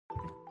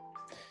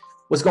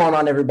What's going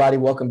on, everybody?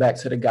 Welcome back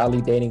to the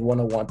Godly Dating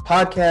 101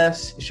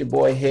 podcast. It's your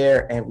boy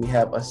here, and we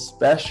have a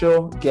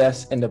special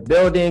guest in the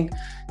building.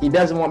 He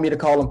doesn't want me to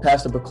call him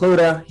Pastor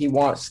Pokluda. He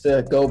wants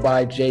to go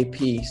by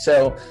JP.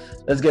 So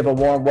let's give a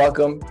warm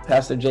welcome,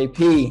 Pastor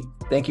JP.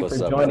 Thank you for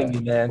joining me,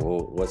 man.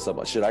 Well, what's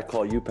up? Should I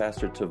call you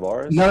Pastor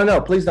Tavares? No,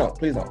 please don't.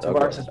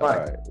 Tavares is fine.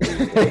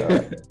 All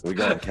right. We're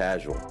going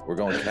casual. We're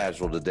going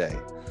casual today.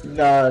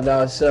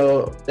 No.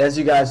 So as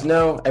you guys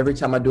know, every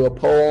time I do a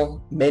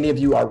poll, many of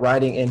you are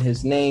writing in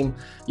his name.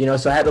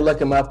 So I had to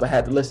look him up. I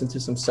had to listen to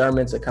some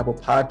sermons, a couple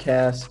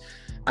podcasts.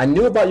 I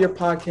knew about your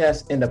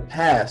podcast in the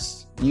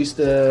past. You used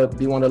to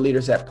be one of the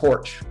leaders at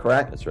Porch,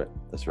 correct? That's right.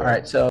 All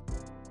right. So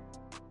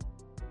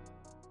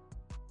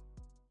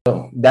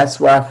that's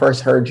where I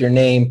first heard your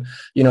name.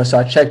 So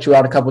I checked you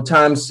out a couple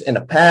times in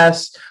the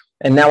past,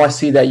 and now I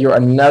see that you're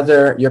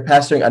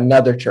pastoring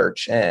another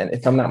church. And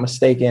if I'm not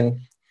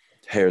mistaken,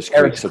 Harris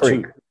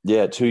Creek.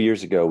 2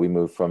 years ago, we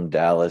moved from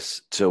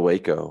Dallas to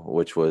Waco,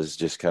 which was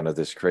just kind of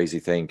this crazy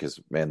thing because,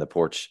 man, the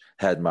Porch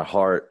had my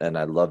heart, and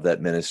I loved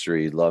that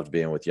ministry, loved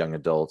being with young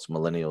adults,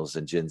 millennials,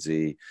 and Gen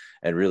Z,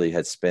 and really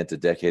had spent a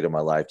decade of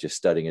my life just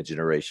studying a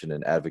generation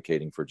and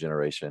advocating for a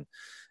generation.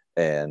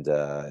 And,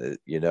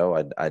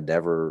 I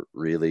never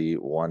really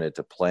wanted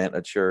to plant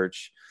a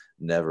church,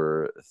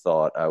 never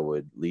thought I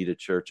would lead a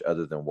church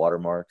other than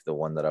Watermark, the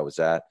one that I was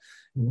at,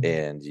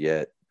 and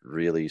yet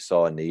really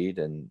saw a need.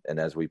 And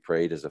as we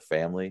prayed as a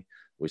family,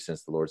 we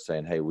sensed the Lord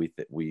saying, hey,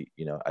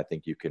 I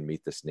think you can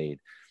meet this need.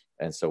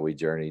 And so we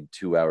journeyed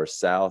 2 hours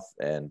south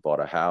and bought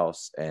a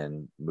house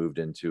and moved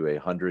into a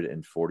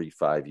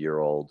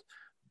 145-year-old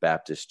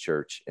Baptist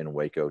church in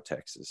Waco,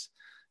 Texas.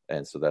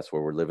 And so that's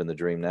where we're living the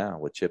dream now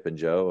with Chip and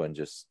Joe, and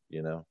just,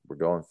 we're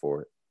going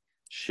for it.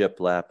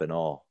 Shiplap and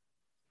all.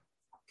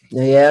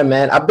 Yeah,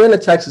 man. I've been to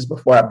Texas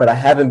before, but I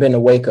haven't been to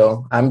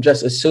Waco. I'm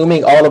just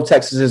assuming all of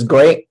Texas is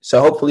great. So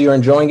hopefully you're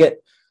enjoying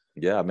it.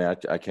 Yeah, I mean,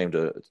 I came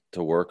to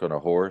work on a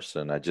horse,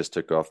 and I just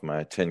took off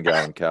my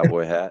 10-gallon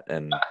cowboy hat.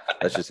 And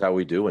that's just how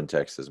we do in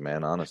Texas,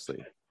 man,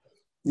 honestly.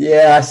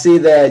 Yeah, I see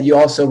that you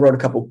also wrote a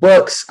couple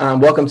books,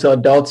 Welcome to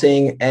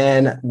Adulting,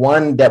 and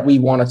one that we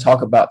want to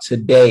talk about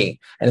today,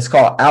 and it's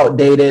called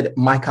Outdated.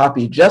 My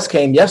copy just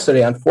came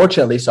yesterday,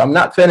 unfortunately, so I'm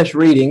not finished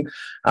reading,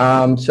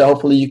 so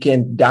hopefully you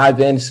can dive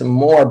in some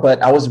more,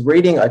 but I was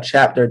reading a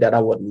chapter that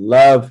I would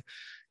love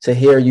to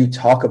hear you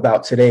talk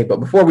about today. But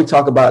before we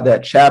talk about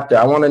that chapter,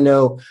 I want to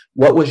know,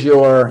 what was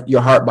your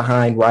heart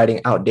behind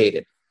writing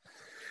Outdated?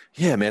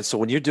 Yeah, man. So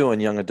when you're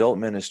doing young adult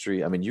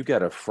ministry, I mean, you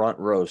got a front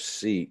row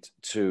seat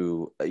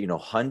to,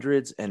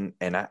 hundreds and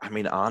I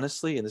mean,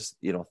 honestly, and this,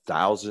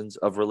 thousands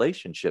of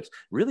relationships,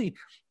 really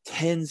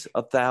tens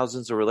of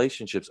thousands of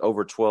relationships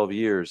over 12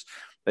 years.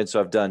 And so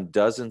I've done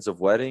dozens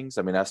of weddings.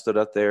 I mean, I stood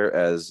up there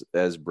as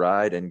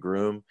bride and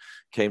groom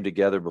came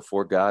together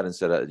before God and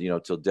said,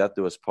 till death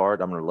do us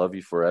part, I'm going to love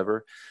you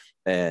forever.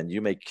 And you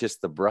may kiss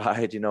the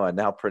bride, I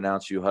now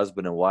pronounce you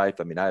husband and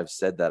wife. I mean, I have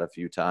said that a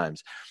few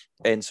times.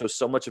 And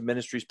so much of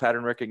ministry is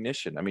pattern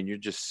recognition. I mean, you're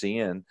just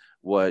seeing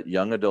what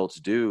young adults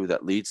do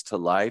that leads to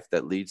life,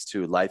 that leads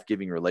to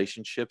life-giving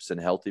relationships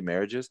and healthy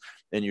marriages.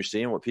 And you're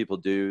seeing what people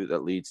do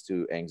that leads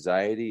to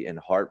anxiety and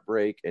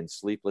heartbreak and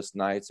sleepless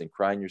nights and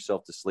crying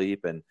yourself to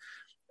sleep. And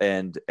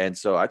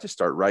so I just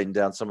start writing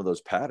down some of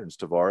those patterns,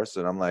 Tavares,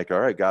 and I'm like,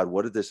 all right, God,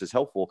 what if this is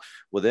helpful?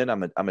 Well, then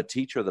I'm a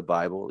teacher of the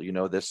Bible.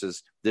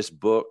 This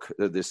book,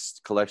 this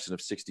collection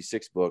of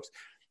 66 books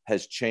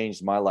has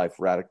changed my life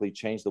radically,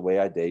 changed the way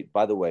I date.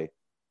 By the way,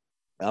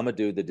 I'm a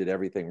dude that did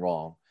everything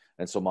wrong.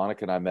 And so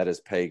Monica and I met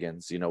as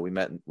pagans.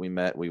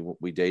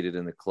 We dated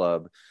in the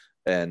club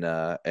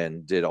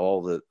and did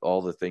all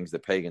the things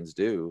that pagans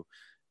do.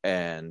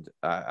 And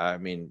I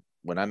mean,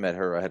 when I met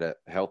her, I had a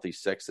healthy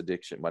sex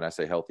addiction. When I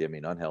say healthy, I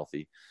mean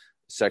unhealthy.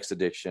 Sex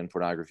addiction,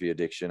 pornography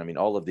addiction. I mean,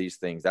 all of these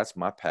things, that's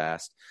my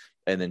past.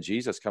 And then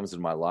Jesus comes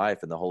into my life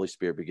and the Holy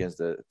Spirit begins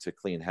to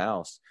clean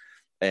house.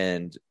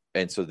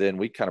 And so then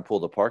we kind of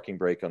pull the parking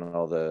brake on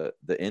all the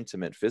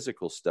intimate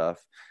physical stuff.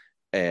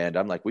 And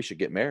I'm like, we should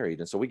get married.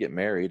 And so we get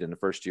married, and the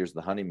first year's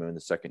the honeymoon, the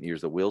second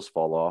year's the wheels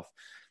fall off.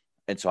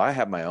 And so I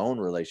have my own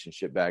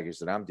relationship baggage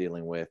that I'm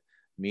dealing with.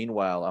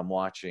 Meanwhile, I'm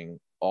watching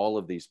all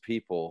of these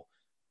people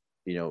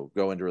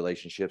go into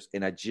relationships,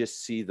 and I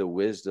just see the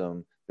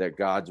wisdom that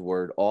God's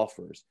word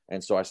offers.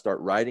 And so I start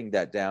writing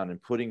that down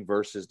and putting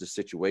verses to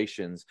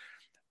situations.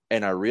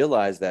 And I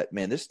realize that,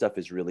 man, this stuff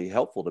is really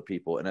helpful to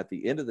people. And at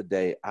the end of the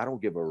day, I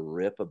don't give a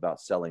rip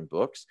about selling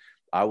books.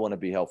 I want to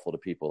be helpful to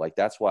people. Like,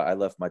 that's why I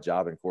left my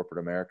job in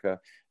corporate America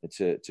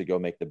to go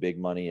make the big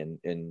money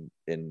in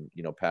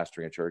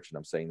pastoring a church. And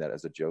I'm saying that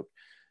as a joke,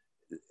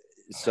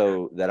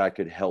 so that I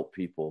could help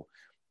people.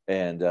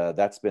 And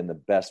that's been the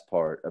best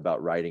part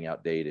about writing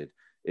Outdated,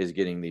 is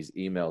getting these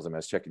emails. I mean, I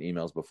was checking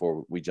emails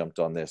before we jumped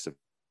on this.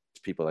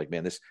 People like,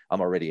 man,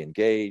 I'm already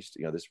engaged.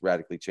 This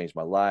radically changed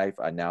my life.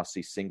 I now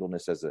see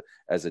singleness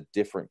as a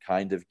different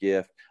kind of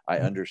gift. I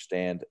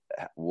understand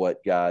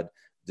what God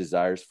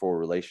desires for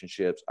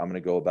relationships. I'm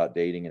going to go about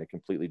dating in a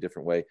completely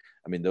different way.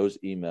 I mean, those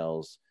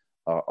emails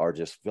are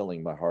just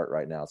filling my heart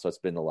right now. So it's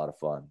been a lot of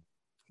fun.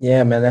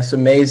 Yeah, man, that's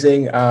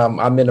amazing.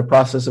 I'm in the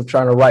process of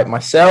trying to write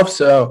myself,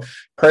 so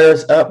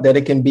prayers up that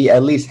it can be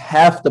at least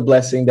half the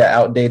blessing that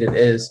outdated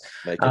is.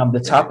 Make it, The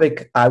make it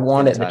topic I 10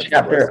 wanted, times the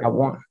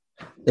blessing.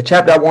 the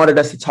chapter I wanted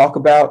us to talk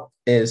about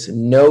is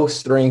no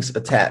strings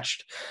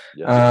attached.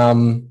 Yep.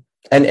 Um,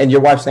 and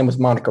your wife's name was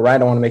Monica, right?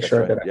 I want to make That's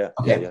sure right. that Yeah.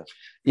 Yeah. okay. Yeah.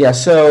 Yeah,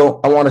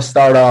 so I want to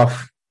start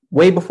off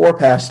way before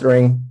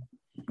pastoring,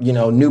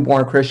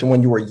 newborn Christian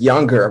when you were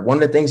younger. One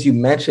of the things you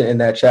mentioned in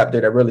that chapter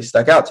that really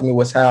stuck out to me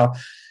was how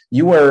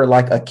you were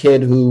like a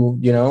kid who,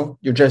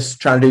 you're just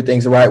trying to do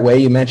things the right way.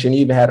 You mentioned you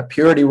even had a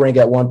purity ring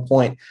at one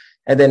point,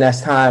 and then as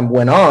time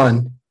went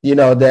on,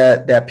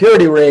 that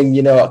purity ring,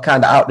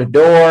 kind of out the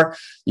door,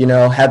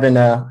 having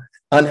a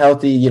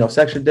unhealthy,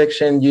 sexual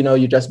addiction,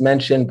 you just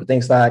mentioned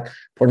things like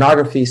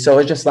pornography. So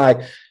it's just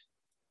like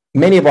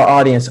many of our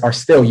audience are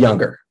still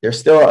younger. They're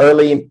still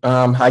early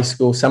high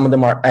school. Some of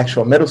them are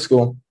actual middle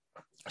school.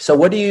 So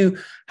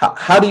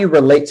how do you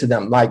relate to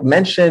them? Like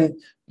mention,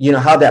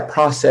 how that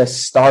process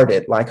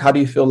started. Like, how do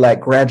you feel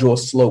like gradual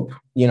slope,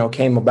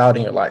 came about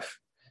in your life?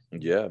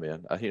 Yeah,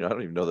 man. I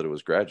don't even know that it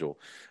was gradual.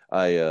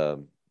 I,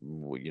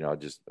 I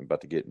just I'm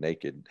about to get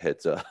naked.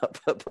 Heads up.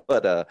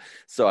 But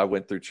so I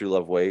went through True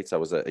Love Waits. I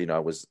was a,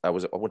 I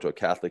went to a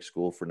Catholic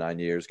school for 9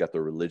 years. Got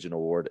the religion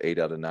award 8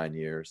 out of 9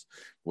 years,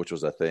 which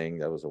was a thing.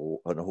 That was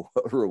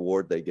a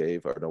reward they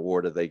gave, or an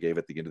award that they gave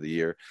at the end of the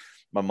year.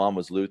 My mom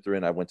was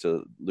Lutheran. I went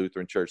to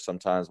Lutheran church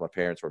sometimes. My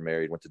parents were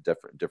married. Went to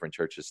different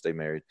churches. Stay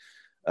married.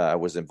 I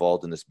was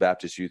involved in this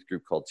Baptist youth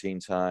group called Teen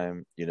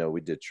Time. We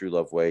did True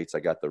Love Waits.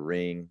 I got the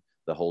ring,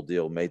 the whole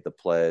deal, made the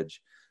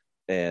pledge,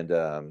 and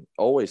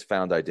always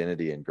found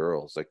identity in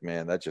girls. Like,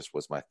 man, that just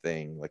was my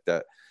thing. Like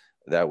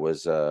that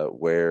was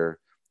where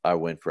I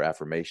went for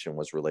affirmation,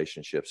 was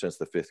relationships since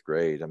the fifth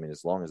grade. I mean,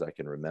 as long as I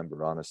can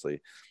remember,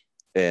 honestly.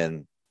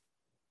 And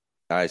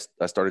I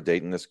started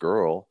dating this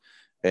girl,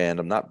 and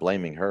I'm not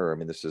blaming her. I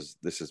mean, this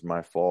is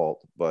my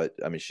fault, but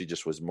I mean, she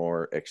just was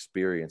more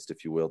experienced,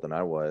 if you will, than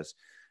I was.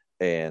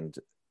 And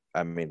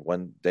I mean,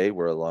 one day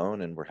we're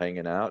alone and we're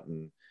hanging out,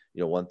 and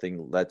one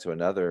thing led to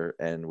another,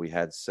 and we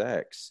had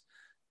sex.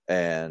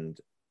 And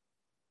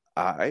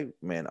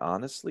man,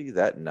 honestly,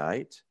 that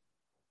night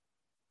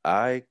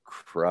I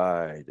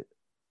cried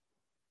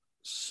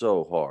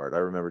so hard. I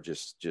remember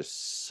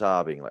just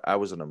sobbing. Like, I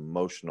was an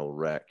emotional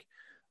wreck.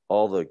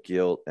 All the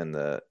guilt and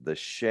the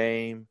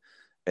shame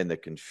and the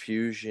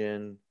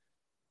confusion,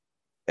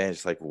 and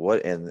it's like,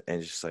 what, and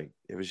just like,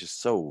 it was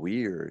just so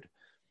weird.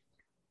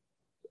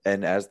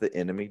 And as the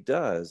enemy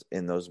does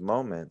in those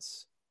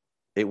moments,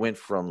 it went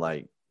from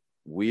like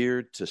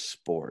weird to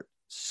sport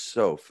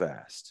so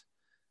fast.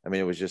 I mean,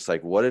 it was just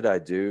like, what did I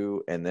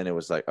do? And then it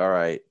was like, all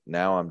right,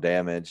 now I'm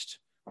damaged.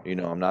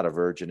 I'm not a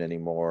virgin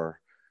anymore.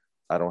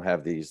 I don't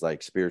have these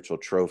like spiritual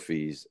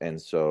trophies.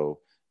 And so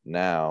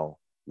now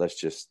let's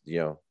just,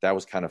 that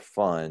was kind of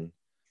fun.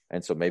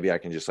 And so maybe I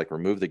can just like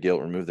remove the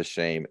guilt, remove the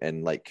shame,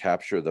 and like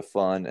capture the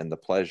fun and the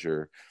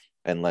pleasure,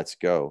 and let's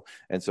go.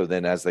 And so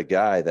then, as the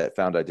guy that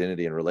found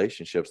identity in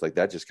relationships, like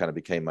that just kind of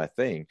became my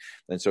thing.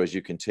 And so as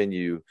you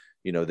continue,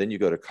 then you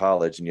go to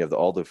college and you have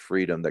all the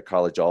freedom that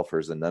college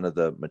offers and none of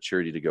the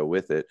maturity to go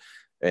with it.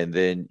 And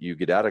then you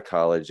get out of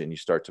college and you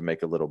start to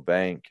make a little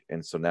bank.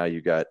 And so now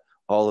you got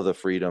all of the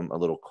freedom, a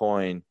little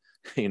coin,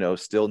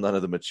 still none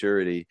of the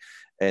maturity.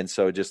 And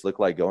so it just looked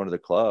like going to the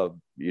club,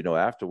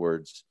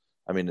 afterwards.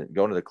 I mean,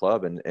 going to the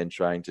club and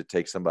trying to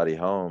take somebody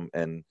home,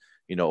 and,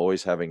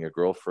 always having a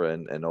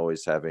girlfriend and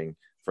always having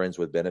friends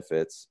with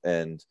benefits.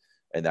 And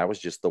that was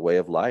just the way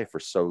of life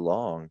for so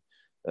long,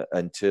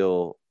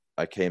 until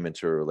I came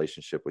into a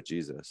relationship with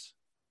Jesus.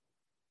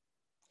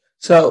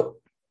 So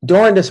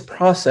during this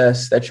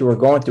process that you were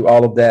going through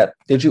all of that,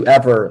 did you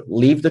ever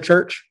leave the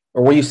church,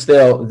 or were you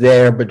still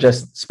there, but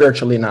just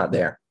spiritually not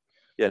there?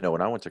 Yeah, no,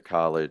 when I went to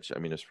college, I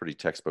mean, it's pretty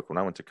textbook. When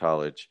I went to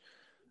college,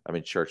 I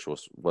mean, church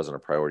wasn't a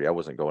priority. I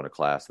wasn't going to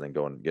class and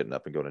then getting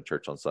up and going to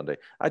church on Sunday.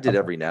 I did Okay.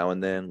 every now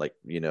and then, like,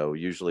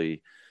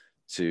 usually,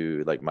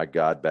 to like, my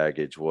God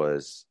baggage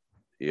was,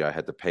 I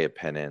had to pay a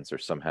penance or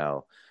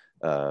somehow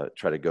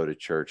try to go to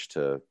church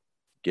to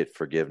get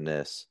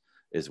forgiveness,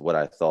 is what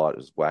I thought. It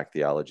was whack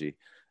theology.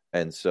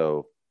 And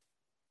so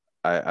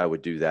I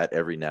would do that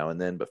every now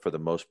and then. But for the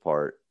most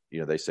part,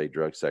 they say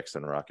drug, sex,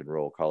 and rock and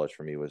roll. College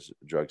for me was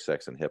drug,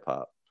 sex, and hip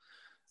hop.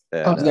 I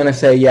And was gonna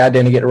say, yeah, I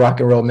didn't get a rock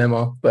and roll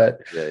memo,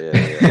 but yeah,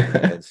 yeah,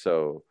 yeah.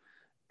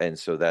 And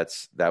so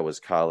that was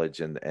college,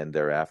 and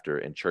thereafter,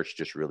 and church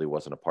just really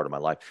wasn't a part of my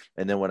life.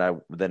 And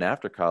then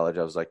after college,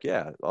 I was like,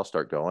 yeah, I'll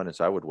start going. And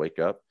so I would wake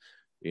up,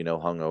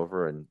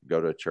 hungover, and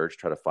go to a church,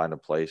 try to find a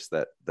place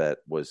that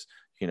was,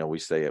 we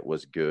say it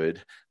was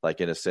good,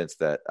 like in a sense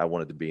that I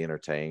wanted to be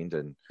entertained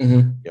and,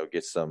 mhm.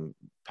 get some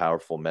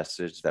powerful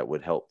message that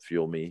would help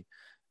fuel me,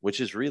 which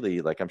is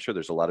really, like, I'm sure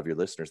there's a lot of your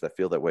listeners that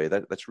feel that way.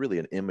 That's really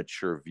an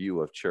immature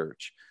view of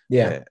church.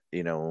 Yeah.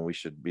 When we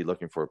should be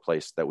looking for a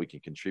place that we can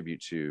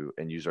contribute to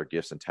and use our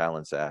gifts and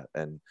talents at,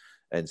 and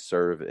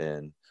serve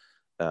in.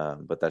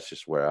 But that's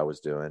just where I was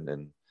doing.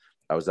 And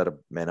I was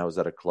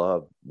at a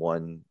club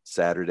one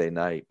Saturday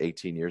night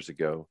 18 years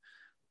ago,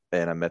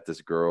 and I met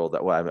this girl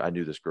that, well, I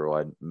knew this girl.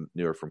 I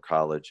knew her from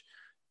college,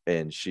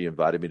 and she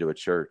invited me to a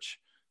church.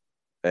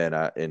 And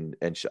I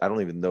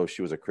don't even know if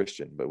she was a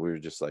Christian, but we were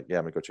just like, yeah,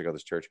 I'm gonna go check out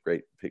this church.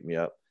 Great, pick me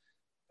up.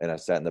 And I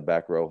sat in the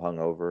back row,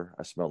 hungover.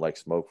 I smelled like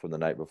smoke from the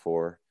night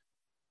before.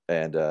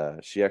 And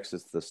she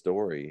exits the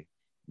story,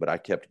 but I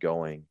kept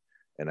going,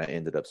 and I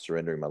ended up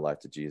surrendering my life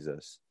to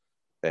Jesus.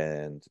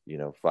 And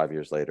 5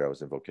 years later, I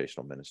was in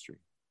vocational ministry.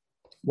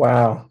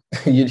 Wow.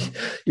 You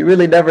you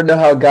really never know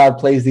how God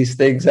plays these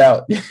things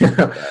out.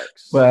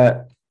 Facts.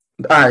 But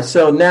all right,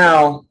 so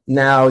now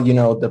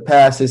the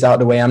past is out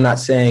the way. I'm not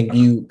saying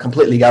you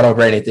completely got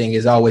over anything.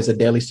 It's always a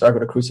daily struggle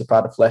to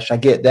crucify the flesh. I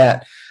get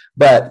that.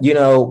 But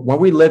when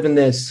we live in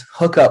this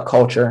hookup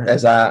culture,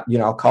 as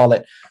I'll call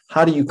it,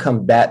 how do you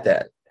combat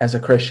that as a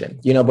Christian?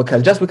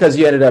 Because just because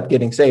you ended up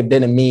getting saved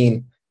didn't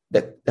mean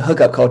that the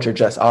hookup culture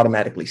just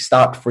automatically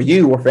stopped for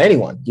you or for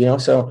anyone,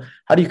 so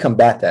how do you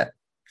combat that?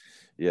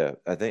 Yeah,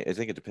 I think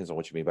it depends on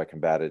what you mean by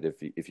combat it.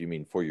 If you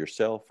mean for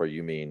yourself, or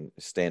you mean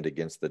stand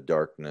against the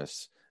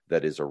darkness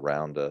that is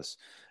around us.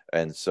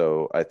 And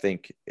so I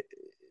think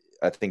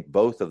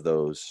both of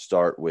those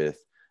start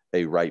with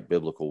a right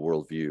biblical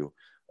worldview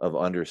of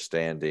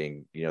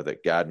understanding,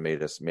 that God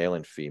made us male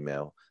and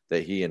female,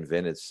 that He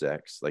invented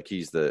sex. Like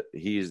he's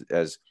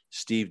as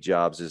Steve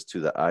Jobs is to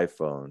the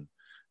iPhone,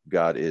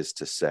 God is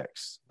to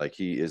sex. Like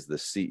He is the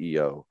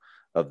CEO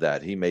of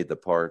that. He made the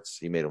parts.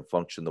 He made them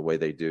function the way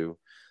they do.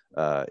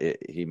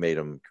 He made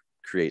them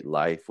create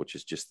life, which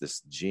is just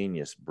this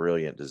genius,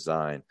 brilliant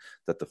design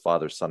that the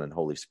Father, Son, and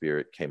Holy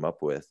Spirit came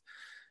up with.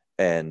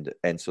 And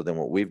so then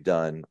what we've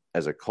done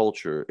as a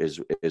culture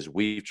is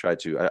we've tried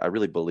to, I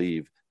really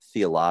believe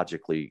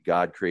theologically,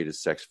 God created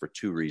sex for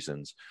two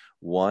reasons.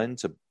 One,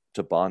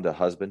 to bond a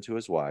husband to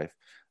his wife,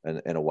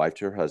 and a wife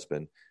to her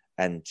husband,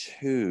 and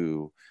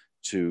two,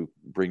 to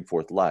bring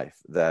forth life,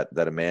 that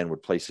a man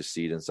would place his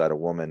seed inside a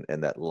woman,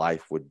 and that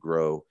life would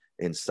grow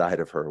inside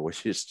of her,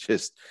 which is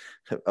just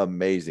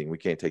amazing. We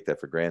can't take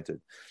that for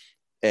granted.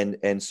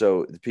 And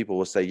so people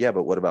will say, yeah,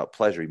 but what about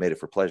pleasure? He made it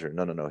for pleasure.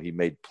 No. He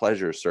made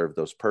pleasure serve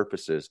those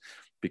purposes,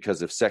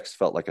 because if sex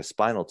felt like a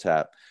spinal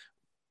tap,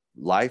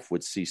 life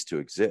would cease to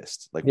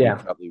exist. Like we Yeah.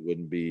 probably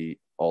wouldn't be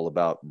all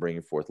about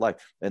bringing forth life.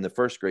 And the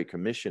first great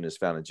commission is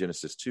found in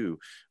Genesis 2,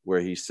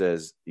 where He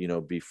says,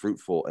 be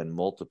fruitful and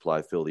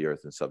multiply, fill the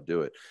earth and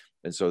subdue it.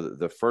 And so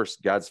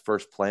God's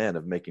first plan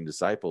of making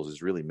disciples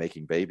is really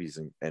making babies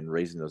and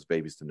raising those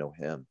babies to know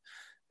Him.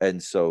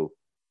 And so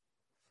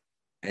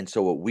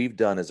what we've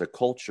done as a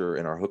culture,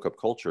 in our hookup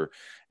culture,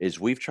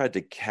 is we've tried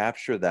to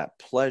capture that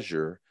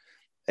pleasure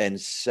and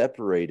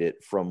separate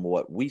it from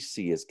what we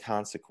see as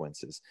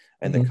consequences.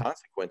 And the Mm-hmm.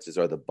 consequences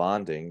are the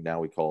bonding. Now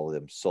we call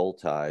them soul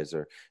ties,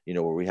 or,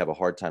 where we have a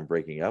hard time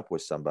breaking up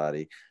with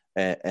somebody.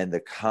 And the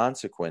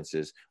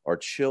consequences are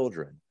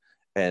children.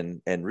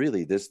 And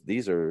really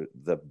these are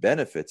the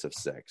benefits of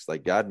sex.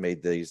 Like God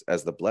made these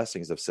as the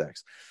blessings of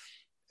sex.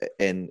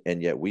 And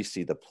yet we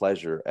see the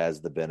pleasure as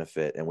the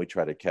benefit, and we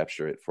try to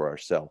capture it for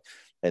ourselves.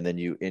 And then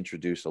you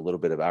introduce a little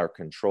bit of our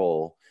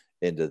control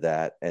into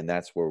that, and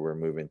that's where we're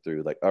moving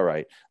through. Like, all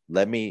right,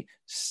 let me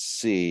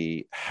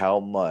see how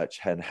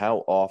much and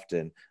how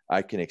often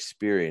I can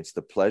experience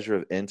the pleasure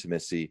of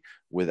intimacy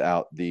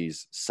without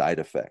these side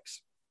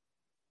effects.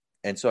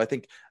 And so I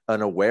think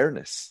an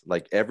awareness,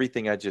 like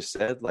everything I just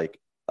said, like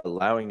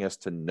allowing us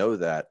to know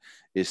that,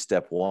 is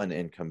step one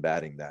in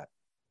combating that.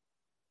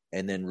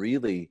 And then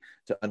really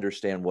to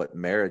understand what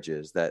marriage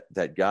is, that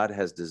God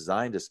has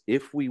designed us,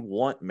 if we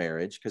want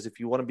marriage, because if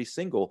you want to be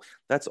single,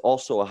 that's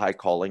also a high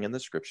calling in the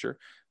scripture.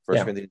 First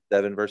Yeah. Corinthians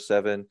 7, verse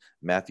 7,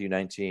 Matthew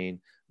 19,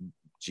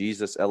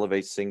 Jesus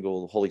elevates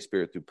single, Holy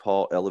Spirit through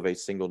Paul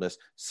elevates singleness.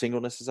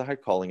 Singleness is a high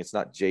calling. It's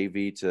not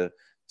JV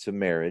to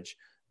marriage.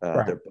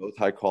 Right. They're both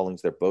high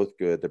callings. They're both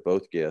good. They're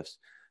both gifts.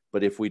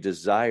 But if we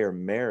desire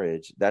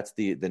marriage,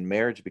 then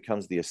marriage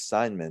becomes the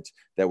assignment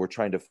that we're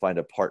trying to find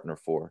a partner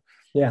for.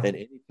 Yeah. And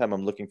anytime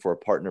I'm looking for a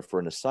partner for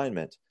an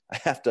assignment, I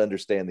have to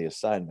understand the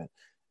assignment.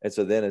 And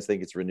so then I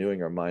think it's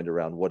renewing our mind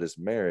around what is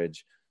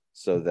marriage,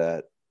 so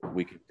that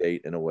we can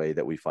date in a way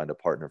that we find a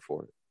partner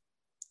for it.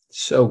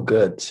 So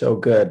good. So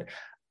good.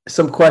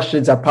 Some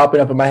questions are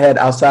popping up in my head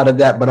outside of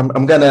that, but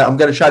I'm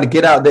gonna try to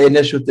get out the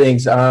initial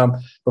things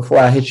before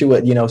I hit you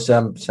with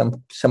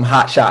some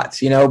hot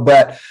shots.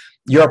 But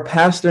you're a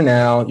pastor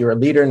now, you're a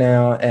leader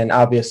now, and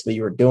obviously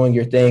you're doing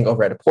your thing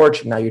over at the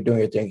porch. Now you're doing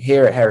your thing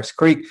here at Harris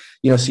Creek.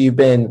 So you've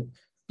been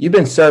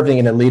serving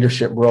in a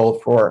leadership role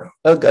for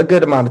a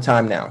good amount of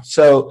time now.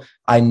 So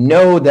I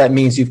know that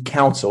means you've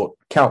counseled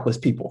countless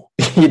people.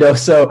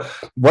 So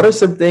what are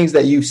some things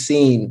that you've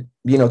seen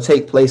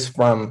take place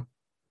from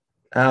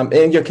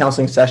in your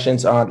counseling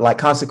sessions on like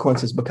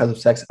consequences because of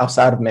sex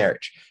outside of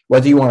marriage,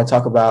 whether you want to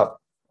talk about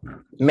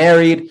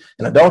married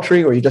and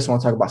adultery, or you just want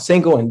to talk about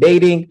single and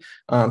dating,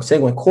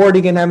 single and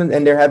courting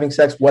and they're having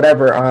sex,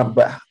 whatever.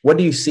 But what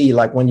do you see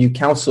like when you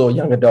counsel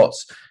young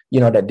adults,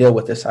 that deal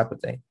with this type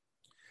of thing?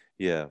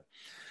 Yeah,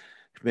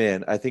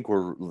 man, I think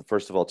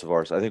first of all,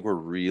 Tavares, I think we're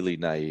really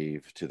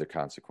naive to the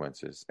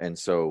consequences. And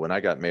so when I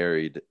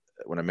married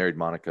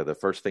Monica, the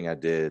first thing I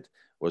did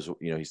was,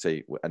 he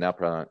say, I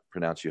now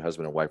pronounce you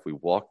husband and wife. We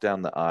walked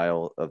down the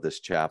aisle of this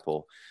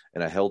chapel,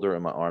 and I held her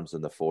in my arms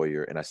in the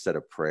foyer, and I said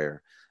a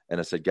prayer. And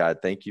I said, God,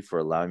 thank you for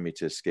allowing me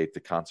to escape the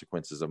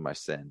consequences of my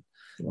sin.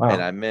 Wow.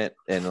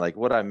 And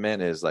what I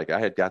meant is, like, I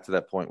had got to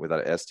that point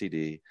without an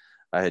STD.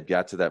 I had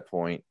got to that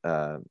point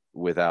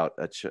without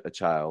a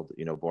child,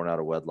 born out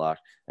of wedlock.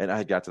 And I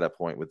had got to that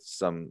point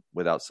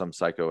without some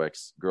psycho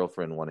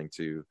ex-girlfriend wanting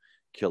to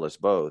kill us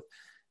both.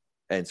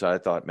 And so I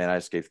thought, man, I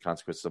escaped the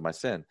consequences of my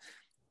sin.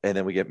 And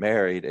then we get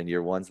married, and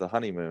year one's the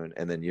honeymoon.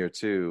 And then year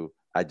two,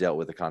 I dealt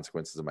with the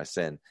consequences of my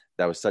sin.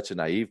 That was such a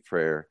naive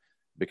prayer,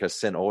 because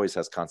sin always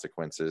has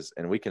consequences,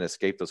 and we can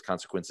escape those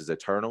consequences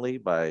eternally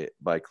by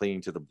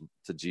clinging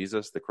to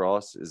Jesus. The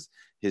cross is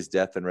his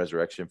death and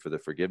resurrection for the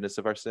forgiveness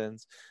of our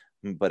sins,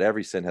 but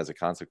every sin has a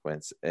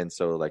consequence. And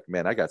so, like,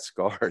 man, I got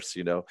scars,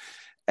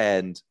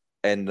 and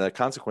the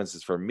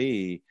consequences for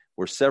me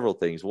were several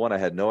things. One, I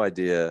had no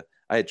idea.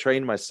 I had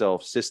trained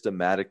myself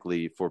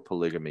systematically for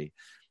polygamy.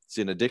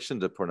 See, an addiction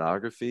to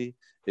pornography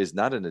is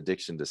not an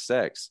addiction to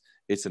sex.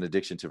 It's an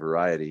addiction to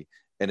variety,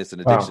 and it's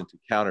an addiction to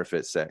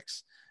counterfeit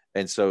sex.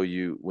 And so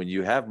when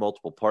you have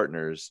multiple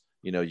partners,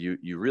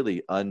 you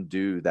really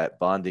undo that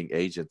bonding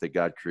agent that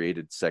God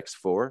created sex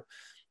for,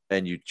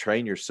 and you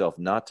train yourself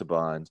not to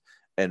bond.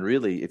 And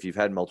really, if you've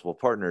had multiple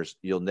partners,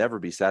 you'll never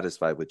be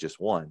satisfied with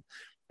just one.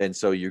 And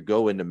so you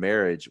go into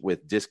marriage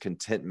with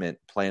discontentment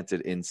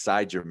planted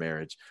inside your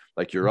marriage.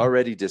 Like, you're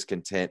already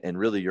discontent, and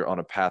really you're on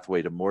a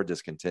pathway to more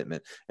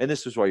discontentment. And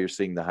this is why you're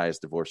seeing the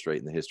highest divorce rate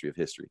in the history of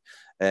history.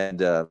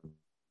 And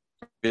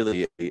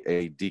really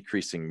a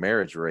decreasing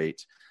marriage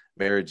rate.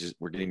 We're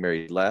getting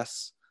married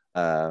less.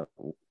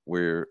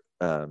 We're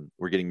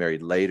getting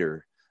married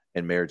later,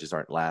 and marriages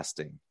aren't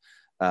lasting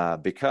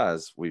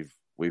because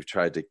we've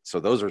tried to. So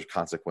those are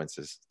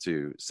consequences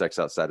to sex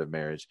outside of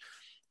marriage.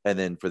 And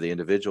then for the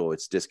individual,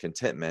 it's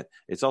discontentment.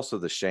 It's also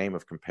the shame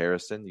of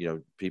comparison.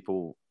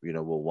 People,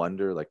 will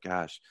wonder, like,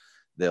 gosh,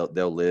 they'll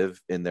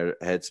live in their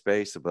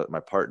headspace, but my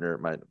partner,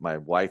 my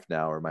wife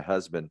now, or my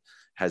husband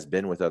has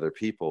been with other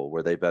people.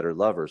 Were they better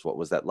lovers? What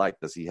was that like?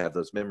 Does he have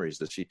those memories?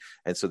 Does she?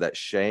 And so that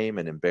shame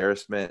and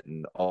embarrassment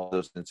and all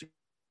those things.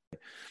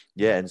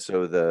 Yeah. And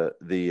so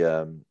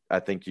I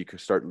think you can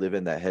start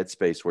living that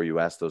headspace where you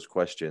ask those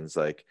questions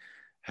like,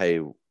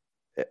 hey,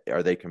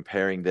 are they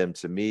comparing them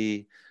to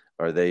me?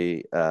 Are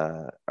they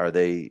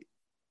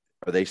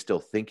still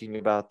thinking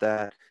about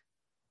that?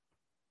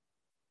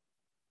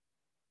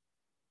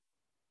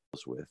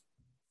 With,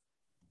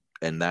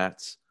 and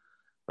that's,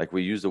 like,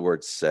 we use the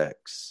word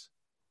sex,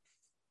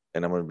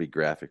 and I'm going to be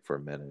graphic for a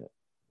minute,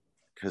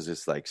 because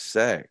it's like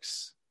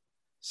sex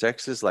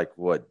is like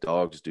what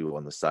dogs do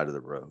on the side of the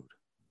road.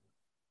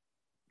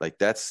 Like,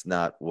 that's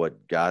not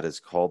what God has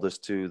called us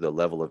to. The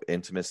level of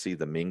intimacy,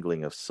 the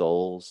mingling of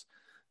souls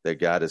that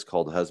God has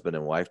called husband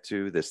and wife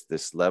to,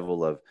 this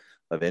level of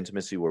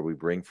intimacy where we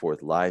bring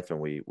forth life, and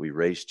we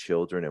raise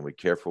children, and we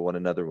care for one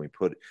another, and we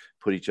put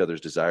each other's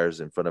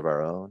desires in front of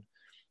our own.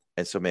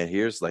 And so, man,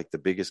 here's like the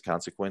biggest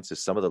consequence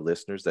is some of the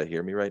listeners that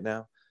hear me right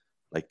now,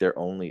 like, they're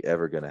only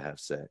ever going to have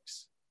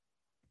sex.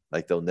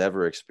 Like, they'll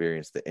never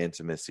experience the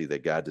intimacy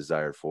that God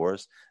desired for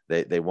us.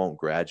 They won't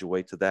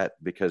graduate to that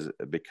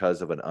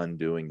because of an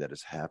undoing that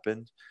has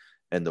happened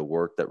and the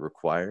work that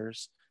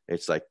requires.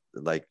 It's like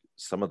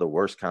some of the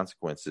worst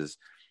consequences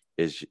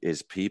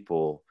is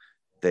people.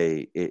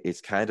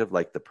 It's kind of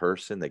like the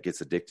person that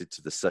gets addicted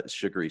to the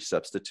sugary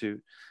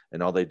substitute,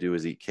 and all they do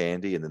is eat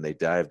candy, and then they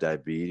die of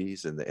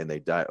diabetes, and they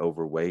die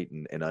overweight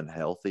and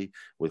unhealthy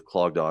with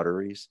clogged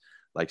arteries.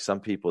 Like,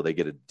 some people, they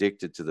get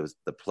addicted to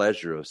the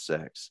pleasure of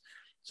sex,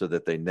 so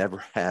that they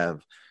never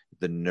have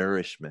the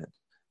nourishment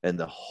and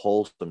the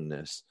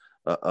wholesomeness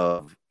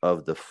of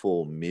the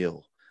full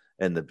meal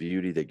and the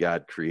beauty that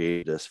God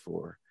created us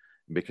for,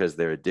 because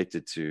they're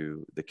addicted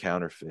to the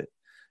counterfeit.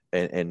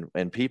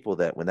 And people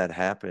that, when that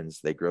happens,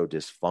 they grow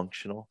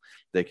dysfunctional.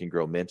 They can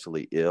grow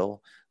mentally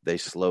ill. They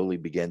slowly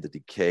begin to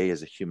decay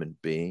as a human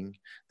being.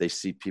 They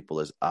see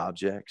people as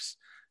objects,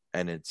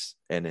 and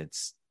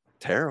it's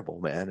terrible,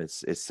 man.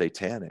 It's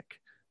satanic.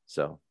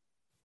 So.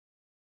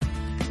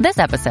 This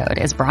episode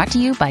is brought to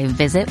you by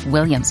Visit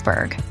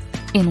Williamsburg.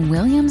 In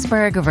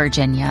Williamsburg,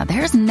 Virginia,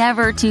 there's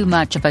never too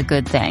much of a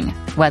good thing.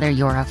 Whether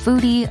you're a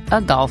foodie,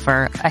 a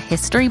golfer, a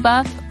history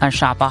buff, a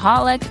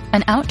shopaholic,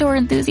 an outdoor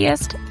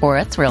enthusiast, or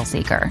a thrill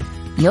seeker,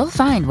 you'll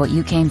find what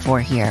you came for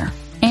here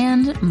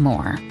and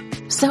more.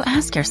 So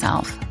ask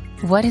yourself,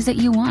 what is it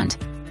you want?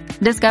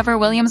 Discover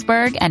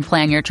Williamsburg and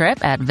plan your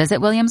trip at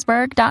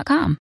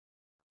visitwilliamsburg.com.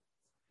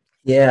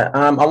 Yeah,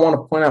 I want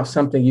to point out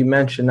something you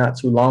mentioned not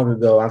too long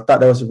ago. I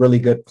thought that was a really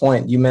good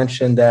point. You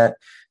mentioned that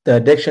the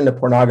addiction to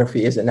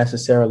pornography isn't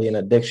necessarily an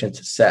addiction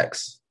to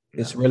sex.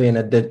 It's really an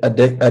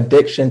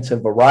addiction to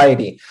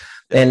variety.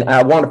 And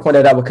I want to point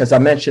that out because I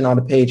mention on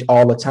the page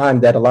all the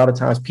time that a lot of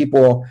times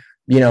people,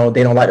 they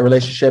don't like the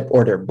relationship,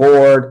 or they're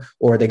bored,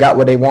 or they got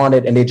what they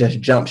wanted and they just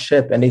jump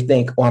ship and they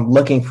think, I'm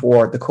looking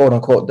for the quote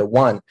unquote, the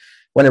one.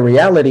 When in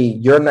reality,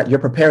 you're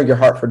preparing your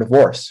heart for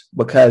divorce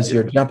because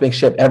you're jumping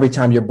ship every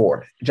time you're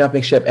bored,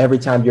 jumping ship every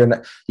time you're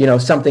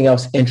not, something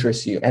else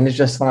interests you. And it's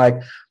just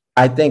like,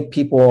 I think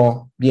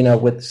people,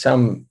 with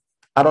some,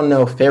 I don't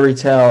know, fairy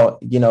tale,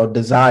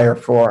 desire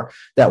for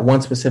that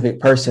one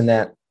specific person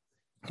that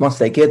once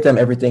they get them,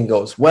 everything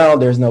goes well.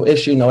 There's no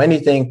issue, no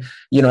anything.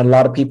 A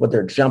lot of people,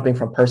 they're jumping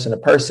from person to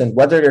person,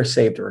 whether they're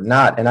saved or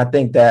not. And I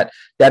think that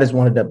is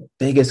one of the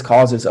biggest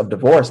causes of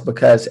divorce,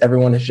 because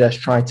everyone is just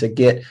trying to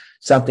get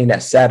something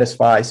that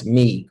satisfies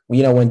me.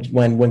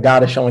 When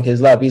God is showing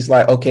his love, he's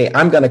like, okay,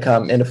 I'm going to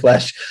come in the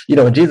flesh.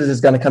 Jesus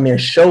is going to come here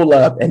and show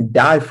love and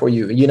die for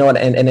you,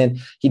 and then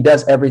he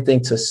does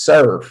everything to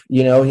serve.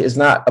 It's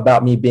not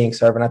about me being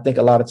served. And I think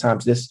a lot of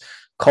times this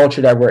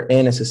culture that we're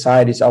in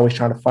society is always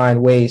trying to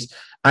find ways.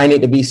 I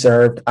need to be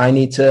served. I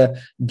need to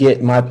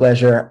get my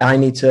pleasure.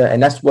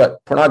 And that's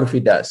what pornography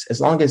does. As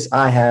long as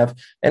I have,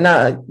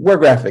 we're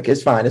graphic,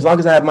 it's fine. As long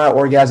as I have my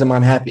orgasm,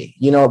 I'm happy.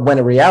 When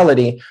in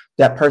reality,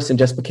 that person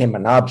just became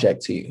an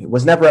object to you. It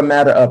was never a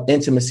matter of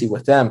intimacy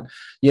with them.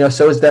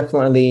 So it's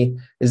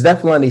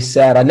definitely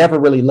sad. I never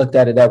really looked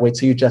at it that way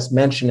till you just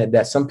mentioned it,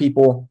 that some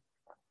people,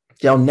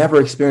 they'll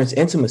never experience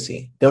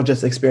intimacy. They'll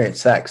just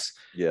experience sex.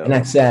 Yeah. And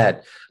that's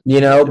sad,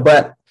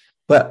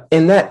 but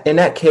in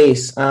that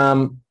case,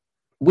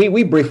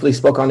 we briefly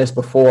spoke on this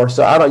before,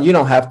 so you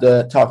don't have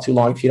to talk too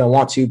long if you don't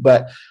want to,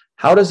 but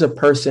how does a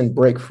person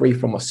break free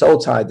from a soul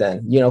tie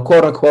then?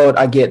 Quote unquote,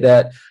 I get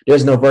that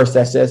there's no verse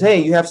that says,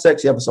 hey, you have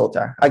sex, you have a soul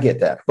tie. I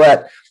get that.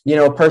 But,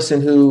 a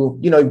person who,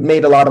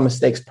 made a lot of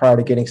mistakes prior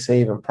to getting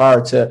saved and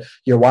prior to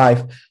your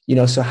wife,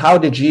 so how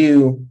did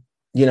you,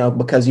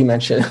 because you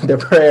mentioned the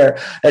prayer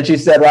that you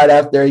said right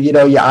after,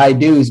 your I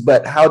do's,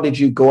 but how did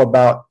you go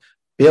about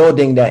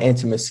building that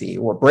intimacy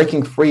or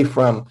breaking free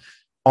from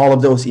all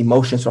of those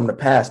emotions from the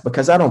past?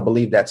 Because I don't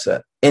believe that's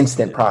an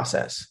instant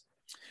process.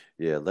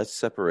 Yeah, let's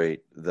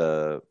separate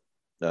the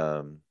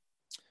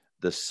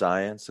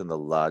science and the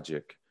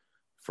logic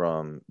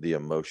from the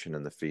emotion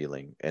and the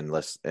feeling, and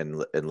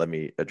let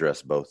me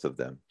address both of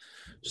them.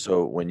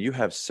 So when you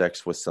have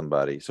sex with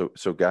somebody, so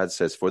God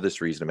says, for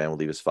this reason, a man will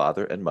leave his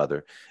father and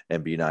mother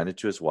and be united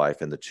to his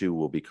wife, and the two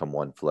will become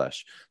one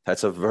flesh.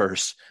 That's a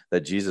verse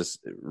that Jesus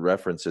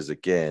references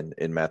again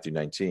in Matthew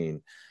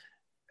 19.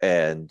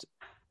 And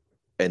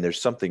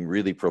there's something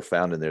really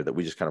profound in there that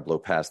we just kind of blow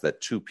past,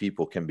 that two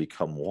people can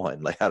become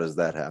one. Like, how does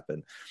that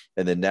happen?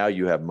 And then now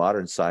you have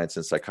modern science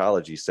and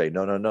psychology say,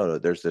 no.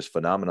 There's this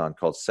phenomenon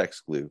called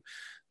sex glue,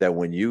 that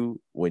when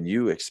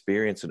you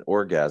experience an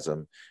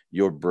orgasm,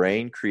 your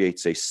brain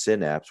creates a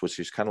synapse, which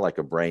is kind of like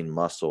a brain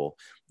muscle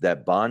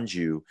that bonds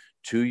you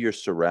to your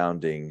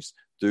surroundings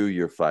through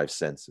your five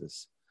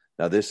senses.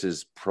 Now, this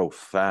is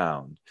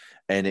profound,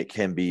 and it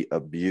can be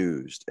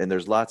abused. And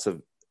there's lots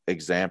of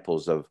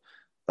examples of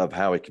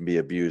how it can be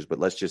abused, but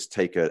let's just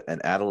take an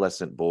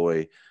adolescent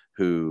boy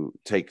who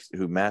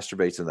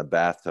masturbates in the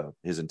bathtub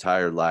his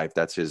entire life.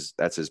 That's his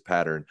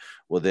pattern.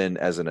 Well, then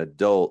as an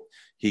adult,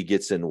 he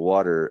gets in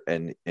water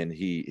and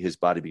his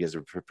body begins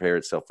to prepare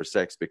itself for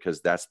sex,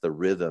 because that's the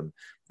rhythm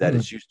that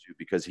it's used to,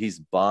 because he's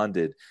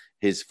bonded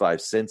his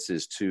five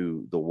senses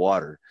to the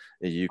water.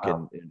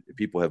 And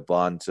people have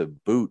bond to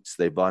boots.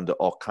 They bond to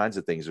all kinds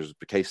of things. There's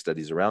case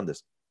studies around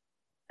this.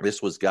 This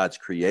was God's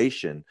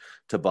creation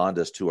to bond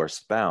us to our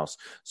spouse,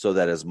 so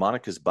that as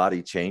Monica's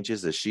body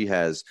changes, as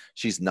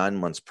she's 9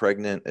 months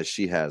pregnant, as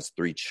she has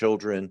 3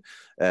 children,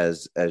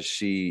 as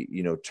she,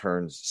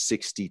 turns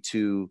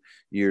 62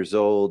 years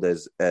old,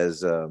 as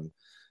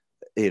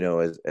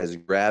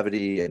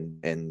gravity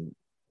and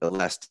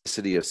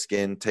elasticity of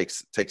skin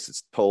takes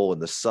its toll,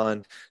 and the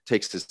sun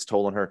takes its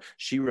toll on her,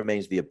 she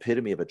remains the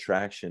epitome of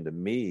attraction to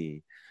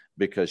me,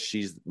 because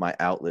she's my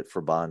outlet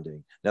for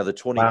bonding. Now, the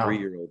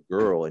 23-year-old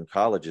girl in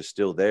college is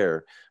still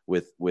there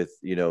with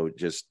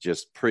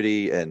just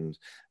pretty and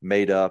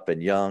made up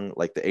and young.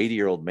 Like, the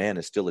 80-year-old man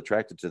is still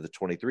attracted to the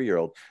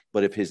 23-year-old,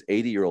 but if his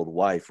 80-year-old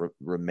wife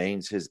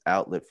remains his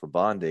outlet for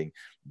bonding,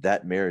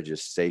 that marriage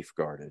is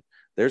safeguarded.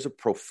 There's a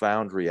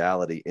profound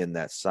reality in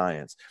that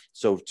science.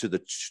 So to the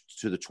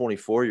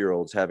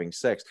 24-year-olds having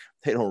sex,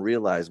 they don't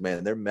realize,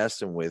 man, they're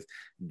messing with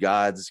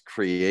God's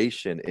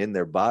creation in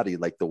their body,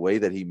 like the way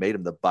that he made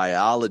them, the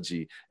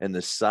biology and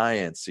the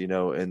science,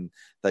 and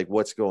like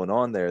what's going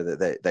on there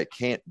that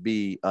can't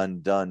be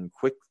undone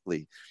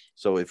quickly.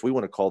 So if we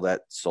want to call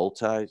that soul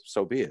tie,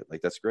 so be it.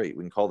 Like, that's great.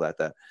 We can call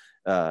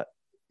that.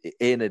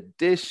 In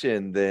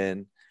addition,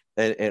 then,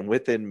 and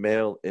within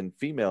male and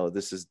female,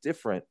 this is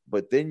different,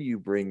 but then you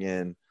bring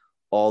in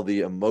all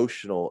the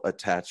emotional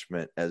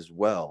attachment as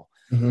well.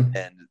 Mm-hmm.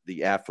 And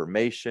the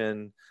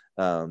affirmation,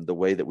 the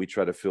way that we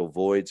try to fill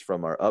voids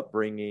from our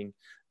upbringing,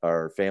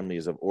 our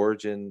families of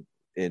origin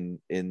in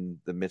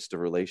the midst of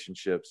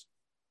relationships.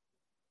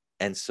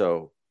 And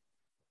so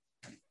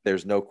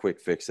there's no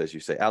quick fix, as you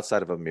say,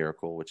 outside of a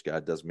miracle, which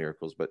God does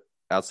miracles, but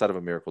outside of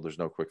a miracle, there's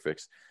no quick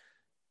fix.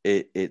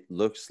 It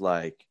looks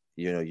like,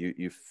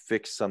 you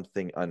fix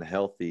something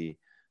unhealthy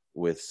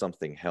with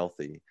something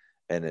healthy.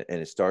 And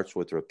it starts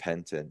with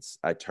repentance.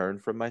 I turn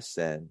from my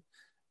sin,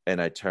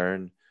 and I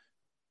turn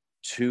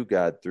to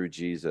God through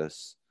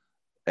Jesus,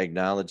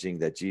 acknowledging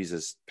that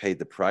Jesus paid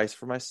the price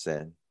for my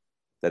sin,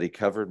 that he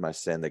covered my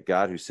sin, that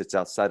God who sits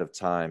outside of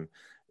time,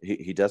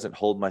 he doesn't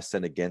hold my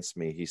sin against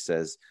me. He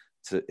says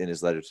in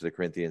his letter to the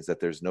Corinthians that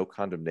there's no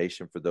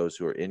condemnation for those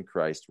who are in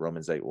Christ,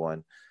 Romans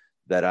 8:1,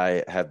 that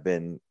I have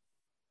been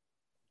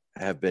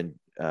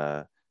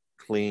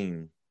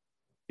clean,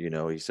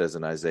 he says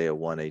in Isaiah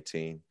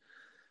 1:18,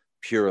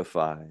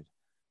 purified.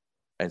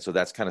 And so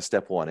that's kind of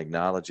step one,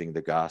 acknowledging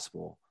the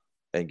gospel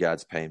and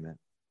God's payment.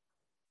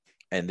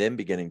 And then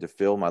beginning to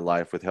fill my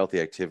life with healthy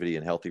activity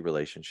and healthy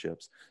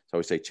relationships. So I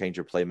always say, change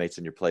your playmates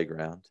in your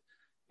playground.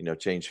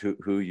 Change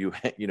who you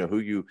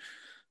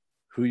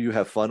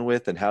have fun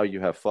with and how you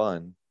have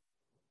fun.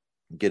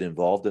 Get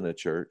involved in a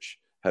church.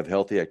 Have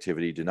healthy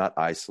activity. Do not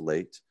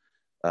isolate.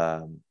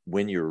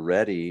 When you're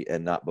ready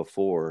and not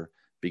before,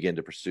 begin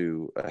to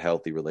pursue a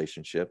healthy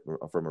relationship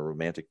from a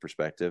romantic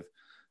perspective.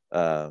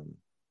 And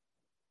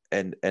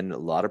a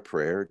lot of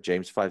prayer.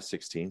 James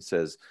 5:16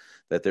 says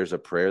that there's a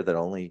prayer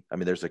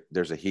that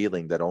there's a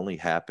healing that only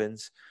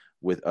happens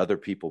with other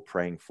people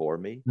praying for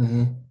me.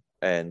 Mm-hmm.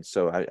 And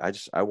so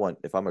I want,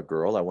 if I'm a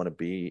girl, I want to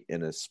be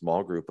in a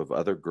small group of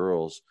other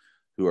girls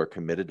who are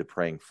committed to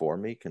praying for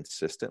me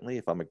consistently.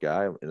 If I'm a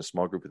guy, in a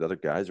small group with other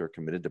guys who are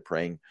committed to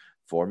praying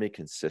for me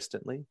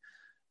consistently.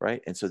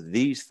 Right. And so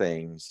these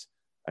things,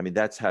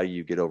 that's how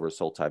you get over a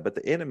soul tie. But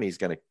the enemy is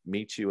going to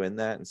meet you in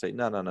that and say,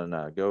 no,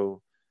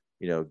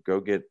 go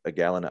get a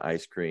gallon of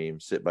ice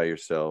cream, sit by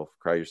yourself,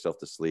 cry yourself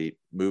to sleep,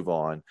 move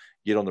on,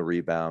 get on the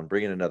rebound,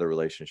 bring in another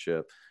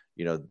relationship.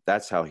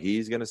 That's how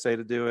he's going to say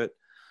to do it.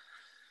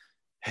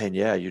 And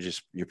yeah,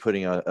 you're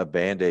putting a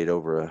Band-Aid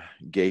over a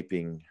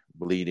gaping,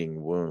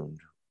 bleeding wound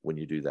when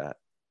you do that.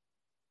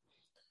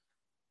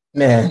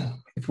 Man,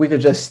 if we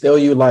could just steal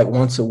you like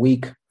once a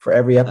week for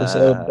every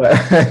episode.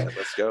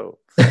 Let's go.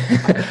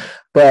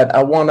 But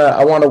I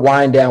wanna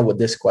wind down with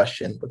this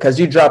question, because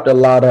you dropped a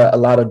lot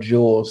of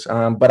jewels.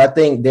 But I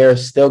think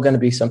there's still going to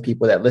be some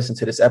people that listen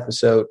to this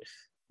episode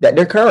that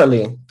they're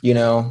currently,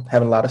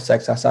 having a lot of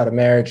sex outside of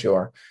marriage,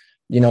 or,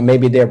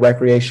 maybe they're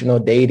recreational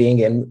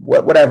dating and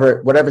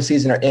whatever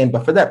season they're in.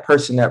 But for that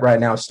person that right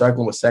now is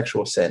struggling with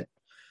sexual sin,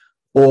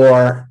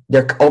 or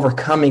they're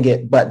overcoming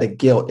it, but the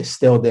guilt is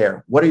still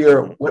there, what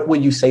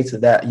would you say to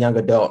that young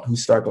adult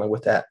who's struggling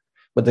with the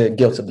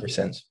guilt of their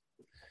sins?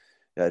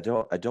 Yeah,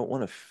 I don't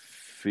want to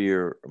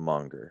fear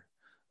monger,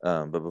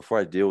 but before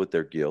I deal with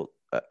their guilt,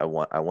 I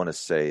want to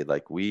say,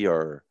 like, we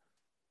are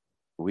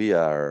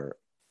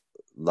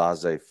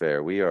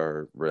laissez-faire, we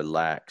are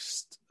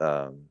relaxed,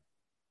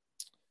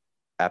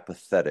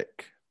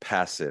 apathetic,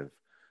 passive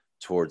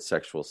towards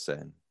sexual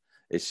sin.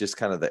 It's just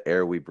kind of the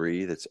air we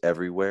breathe. It's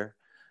everywhere,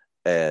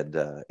 and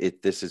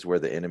this is where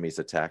the enemy's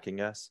attacking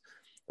us.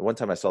 And one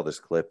time I saw this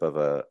clip of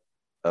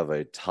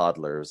a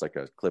toddler. It was like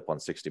a clip on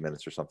 60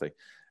 Minutes or something.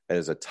 And it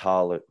was a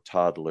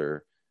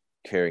toddler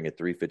carrying a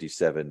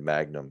 .357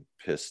 Magnum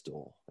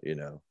pistol,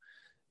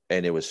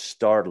 and it was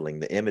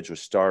startling. The image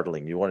was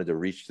startling. You wanted to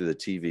reach to the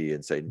TV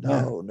and say,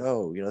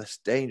 no, that's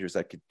dangerous.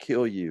 That could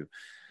kill you.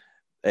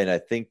 And I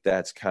think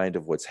that's kind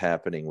of what's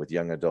happening with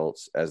young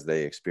adults as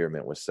they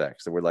experiment with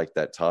sex. So we're like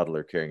that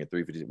toddler carrying a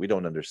 .357. We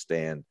don't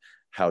understand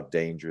how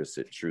dangerous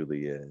it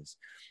truly is.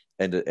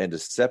 And to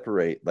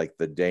separate like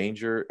the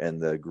danger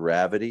and the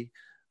gravity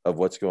of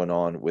what's going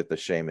on with the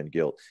shame and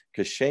guilt,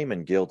 because shame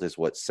and guilt is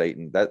what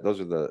Satan, those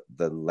are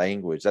the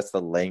language. That's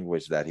the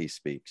language that he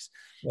speaks.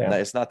 Yeah. Now,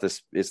 it's not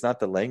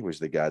the language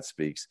that God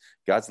speaks.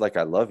 God's like,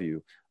 I love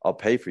you. I'll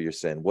pay for your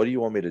sin. What do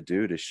you want me to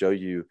do to show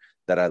you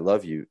that I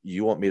love you?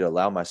 You want me to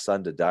allow my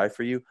son to die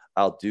for you?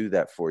 I'll do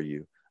that for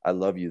you. I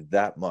love you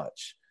that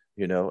much,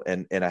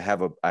 and I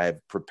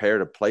have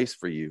prepared a place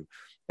for you.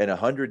 And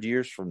 100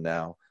 years from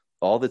now,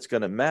 all that's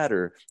going to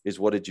matter is,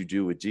 what did you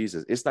do with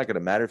Jesus? It's not going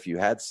to matter if you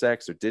had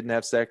sex or didn't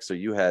have sex, or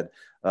you had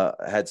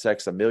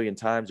sex 1,000,000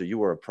 times, or you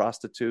were a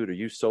prostitute, or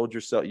you sold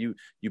yourself. You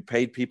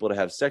paid people to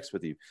have sex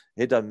with you.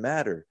 It doesn't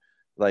matter.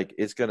 Like,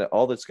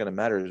 all that's going to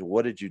matter is,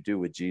 what did you do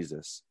with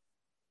Jesus?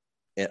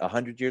 And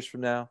 100 years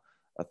from now,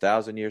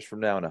 1,000 years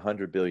from now, and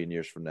 100 billion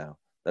years from now,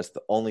 that's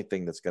the only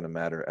thing that's going to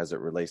matter as it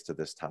relates to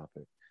this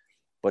topic.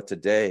 But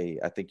today,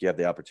 I think you have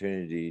the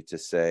opportunity to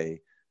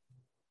say,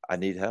 I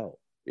need help.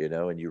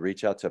 And you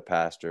reach out to a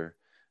pastor,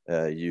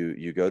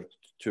 you go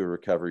to a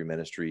recovery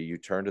ministry, you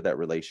turn to that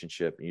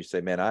relationship and you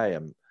say, man, I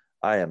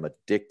am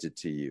addicted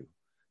to you.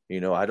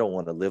 I don't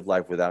want to live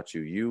life without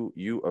you.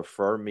 You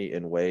affirm me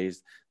in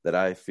ways that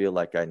I feel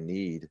like I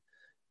need.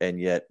 And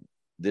yet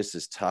this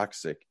is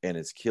toxic and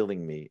it's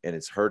killing me and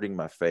it's hurting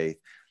my faith.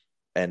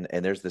 And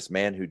there's this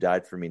man who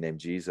died for me named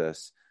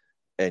Jesus,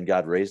 and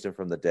God raised him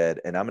from the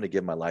dead. And I'm going to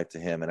give my life to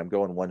him. And I'm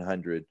going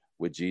 100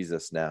 with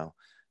Jesus now.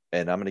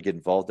 And I'm going to get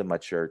involved in my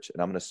church,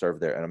 and I'm going to serve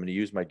there, and I'm going to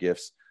use my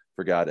gifts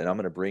for God, and I'm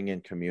going to bring in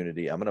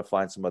community. I'm going to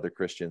find some other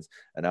Christians,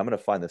 and I'm going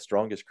to find the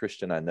strongest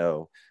Christian I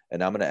know,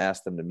 and I'm going to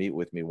ask them to meet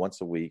with me once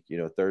a week,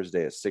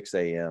 Thursday at 6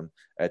 a.m.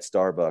 at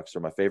Starbucks or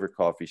my favorite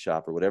coffee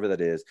shop or whatever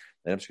that is.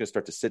 And I'm just going to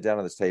start to sit down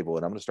at this table,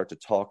 and I'm going to start to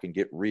talk and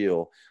get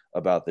real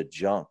about the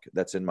junk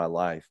that's in my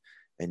life.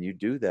 And you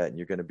do that and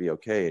you're going to be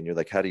okay. And you're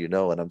like, how do you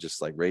know? And I'm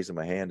just like raising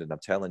my hand and I'm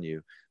telling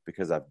you,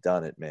 because I've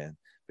done it, man,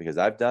 because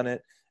I've done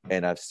it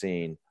and I've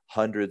seen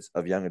hundreds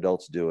of young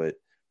adults do it,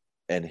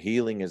 and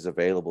healing is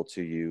available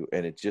to you.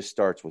 And it just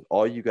starts with,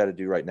 all you got to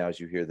do right now as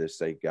you hear this,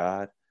 say,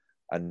 God,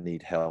 I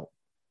need help.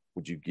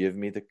 Would you give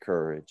me the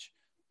courage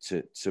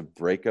to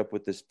break up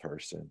with this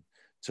person,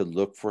 to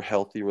look for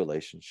healthy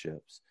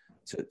relationships,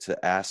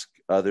 to ask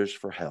others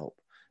for help?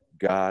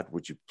 God,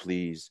 would you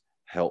please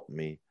help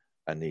me?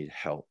 I need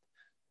help.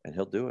 And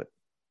he'll do it.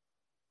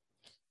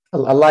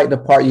 I like the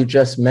part you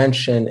just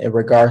mentioned in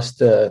regards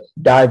to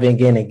diving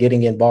in and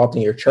getting involved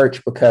in your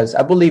church, because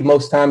I believe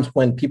most times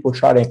when people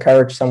try to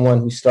encourage someone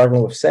who's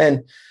struggling with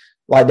sin,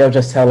 like they'll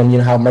just tell them,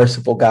 how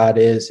merciful God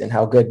is and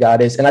how good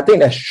God is. And I think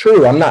that's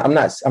true. I'm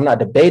not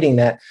debating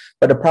that.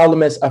 But the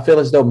problem is, I feel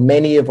as though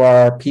many of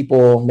our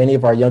people, many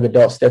of our young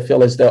adults, they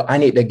feel as though I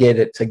need to get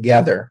it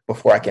together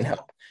before I can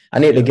help. I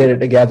need to get it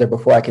together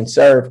before I can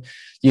serve,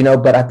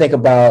 but I think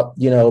about,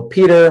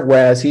 Peter,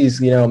 whereas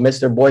he's,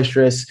 Mr.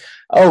 Boisterous.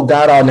 Oh,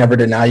 God, I'll never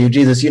deny you.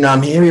 Jesus,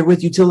 I'm here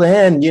with you till the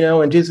end,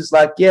 and Jesus is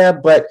like, yeah,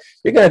 but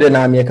you're going to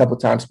deny me a couple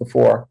of times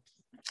before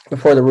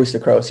the rooster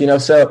crows,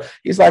 so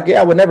he's like, yeah,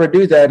 I would never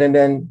do that. And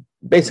then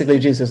basically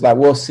Jesus is like,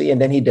 we'll see.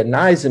 And then he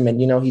denies him, and,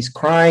 he's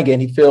crying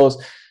and he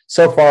feels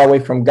so far away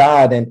from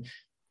God.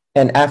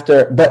 And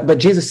after, but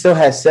Jesus still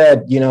has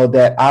said,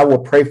 that I will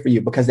pray for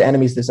you because the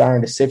enemy's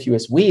desiring to sift you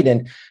as wheat.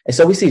 And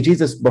so we see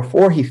Jesus,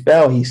 before he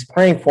fell, he's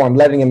praying for him,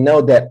 letting him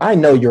know that I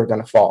know you're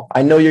going to fall.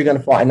 I know you're going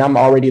to fall. And I'm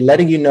already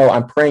letting you know,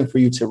 I'm praying for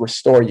you to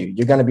restore you.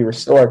 You're going to be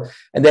restored.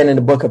 And then in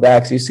the book of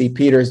Acts, you see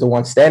Peter is the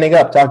one standing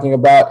up talking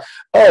about,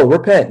 oh,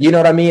 repent. You know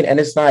what I mean? And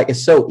it's like,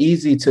 it's so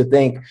easy to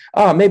think,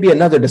 oh, maybe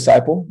another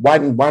disciple. Why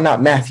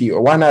not Matthew,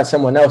 or why not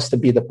someone else to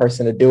be the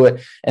person to do it,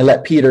 and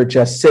let Peter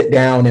just sit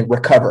down and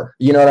recover?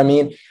 You know what I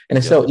mean? And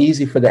it's so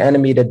easy for the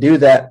enemy to do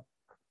that.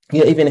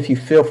 Even if you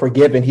feel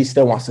forgiven, he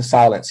still wants to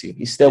silence you.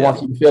 He still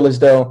wants you to feel as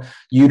though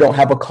you don't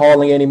have a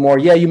calling anymore.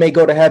 Yeah, you may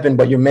go to heaven,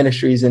 but your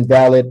ministry is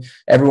invalid.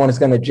 Everyone is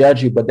going to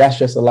judge you, but that's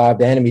just a lie of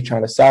the enemy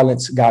trying to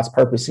silence God's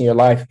purpose in your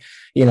life.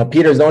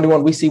 Peter's the only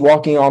one we see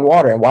walking on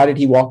water. And why did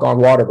he walk on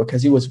water?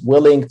 Because he was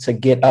willing to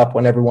get up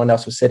when everyone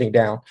else was sitting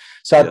down.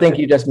 So I think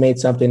you just made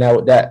something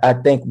out that I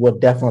think will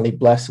definitely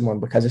bless someone,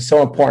 because it's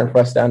so important for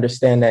us to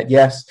understand that,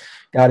 yes,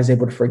 God is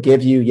able to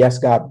forgive you. Yes,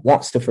 God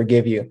wants to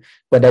forgive you,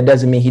 but that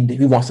doesn't mean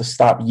he wants to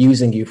stop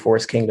using you for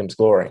his kingdom's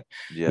glory.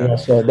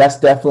 So that's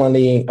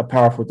definitely a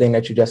powerful thing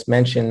that you just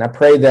mentioned. I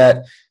pray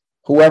that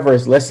whoever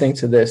is listening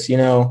to this,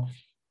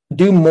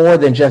 do more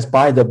than just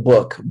buy the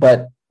book,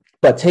 but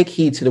take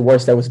heed to the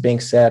words that was being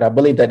said. I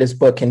believe that this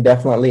book can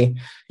definitely,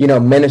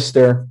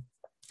 minister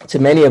to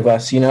many of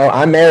us.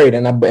 I'm married,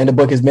 and the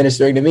book is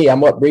ministering to me.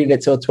 I'm up reading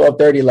it till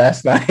 12:30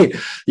 last night,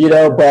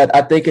 but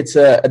I think it's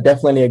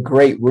definitely a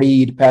great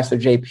read, Pastor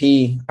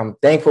JP. I'm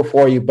thankful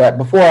for you. But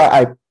before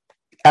I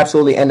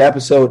absolutely end the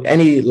episode,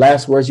 any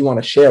last words you want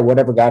to share,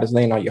 whatever God is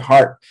laying on your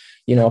heart,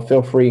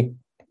 feel free.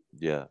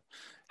 Yeah.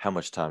 How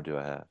much time do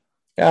I have?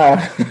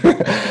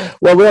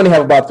 Well, we only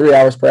have about 3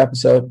 hours per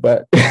episode,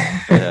 but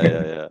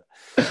yeah.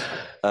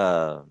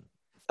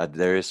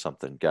 There is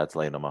something God's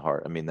laying on my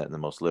heart. I mean that in the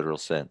most literal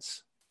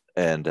sense.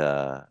 And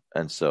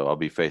so I'll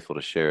be faithful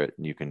to share it,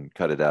 and you can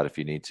cut it out if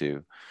you need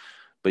to.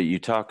 But you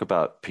talk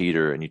about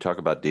Peter, and you talk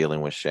about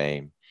dealing with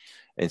shame.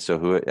 And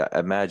so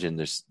imagine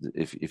this,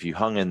 if you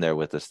hung in there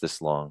with us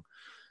this long,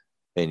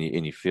 and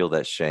you feel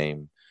that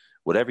shame,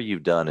 whatever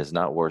you've done is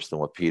not worse than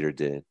what Peter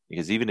did.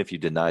 Because even if you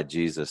denied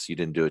Jesus, you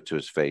didn't do it to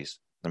his face.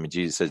 I mean,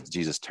 Jesus says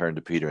Jesus turned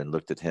to Peter and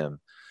looked at him,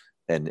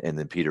 and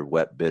then Peter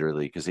wept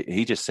bitterly because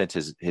he just sent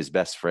his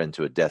best friend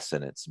to a death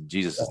sentence.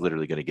 Jesus is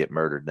literally going to get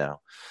murdered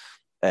now.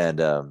 And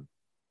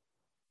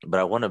but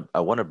I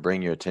want to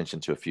bring your attention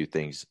to a few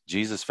things.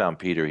 Jesus found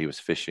Peter; he was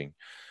fishing,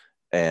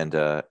 and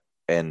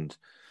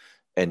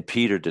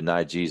Peter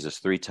denied Jesus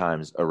 3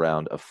 times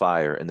around a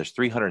fire. And there's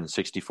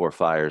 364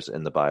 fires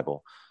in the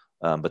Bible,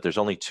 but there's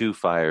only 2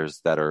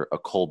 fires that are a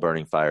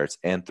coal-burning fire. It's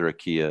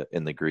anthrakia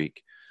in the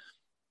Greek,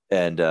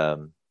 and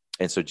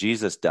so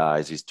Jesus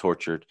dies. He's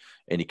tortured,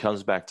 and he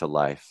comes back to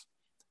life,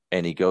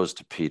 and he goes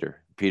to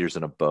Peter. Peter's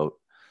in a boat.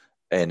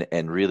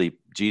 And really,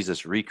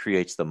 Jesus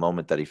recreates the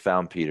moment that he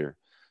found Peter,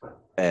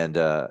 and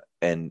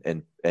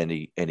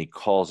he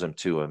calls him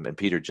to him, and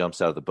Peter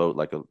jumps out of the boat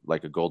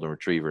like a golden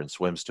retriever and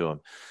swims to him,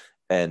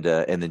 and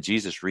then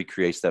Jesus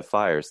recreates that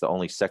fire. It's the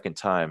only second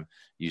time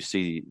you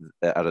see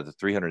out of the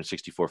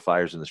 364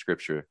 fires in the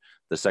Scripture,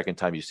 the second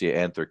time you see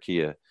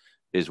anthrakia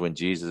is when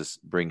Jesus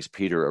brings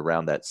Peter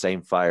around that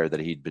same fire that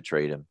he'd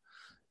betrayed him,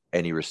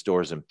 and he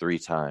restores him 3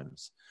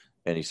 times,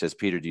 and he says,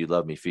 "Peter, do you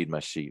love me? Feed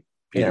my sheep.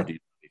 Peter, do you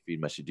feed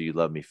my sheep? Do you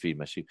love me? Feed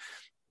my sheep."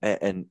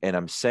 And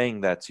I'm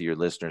saying that to your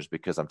listeners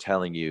because I'm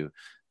telling you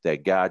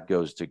that God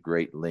goes to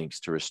great lengths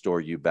to restore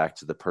you back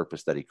to the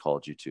purpose that he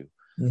called you to.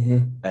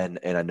 Mm-hmm.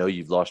 And I know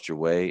you've lost your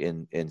way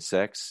in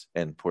sex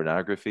and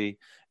pornography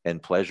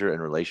and pleasure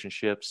and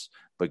relationships,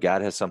 but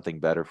God has something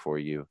better for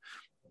you.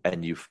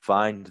 And you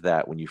find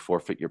that when you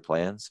forfeit your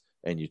plans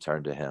and you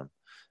turn to him.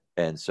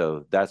 And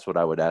so that's what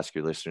I would ask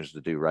your listeners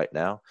to do right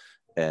now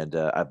And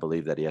I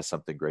believe that he has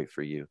something great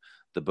for you.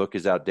 The book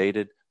is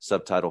outdated.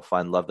 Subtitle: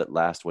 Find Love That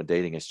Lasts When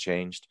Dating Has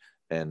Changed.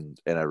 And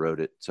I wrote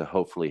it to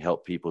hopefully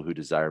help people who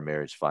desire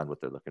marriage find what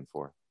they're looking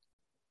for.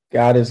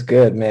 God is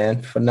good,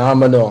 man.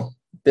 Phenomenal.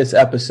 This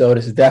episode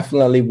is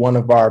definitely one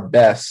of our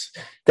best.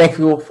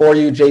 Thankful for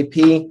you,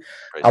 JP.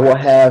 I will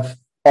have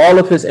all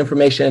of his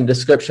information in the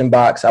description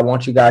box. I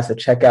want you guys to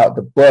check out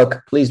the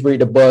book. Please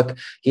read the book.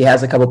 He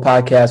has a couple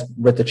podcasts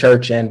with the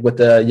church and with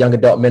the young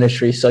adult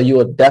ministry. So you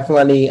will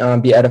definitely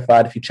be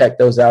edified if you check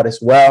those out as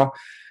well.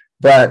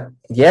 But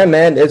yeah,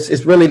 man,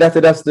 it's really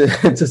nothing else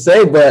to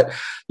say, but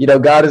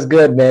God is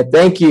good, man.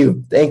 Thank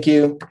you,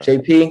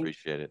 JP.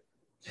 Appreciate it.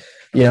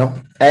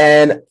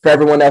 And for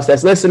everyone else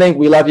that's listening,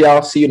 we love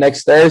y'all. See you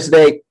next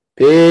Thursday.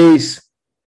 Peace.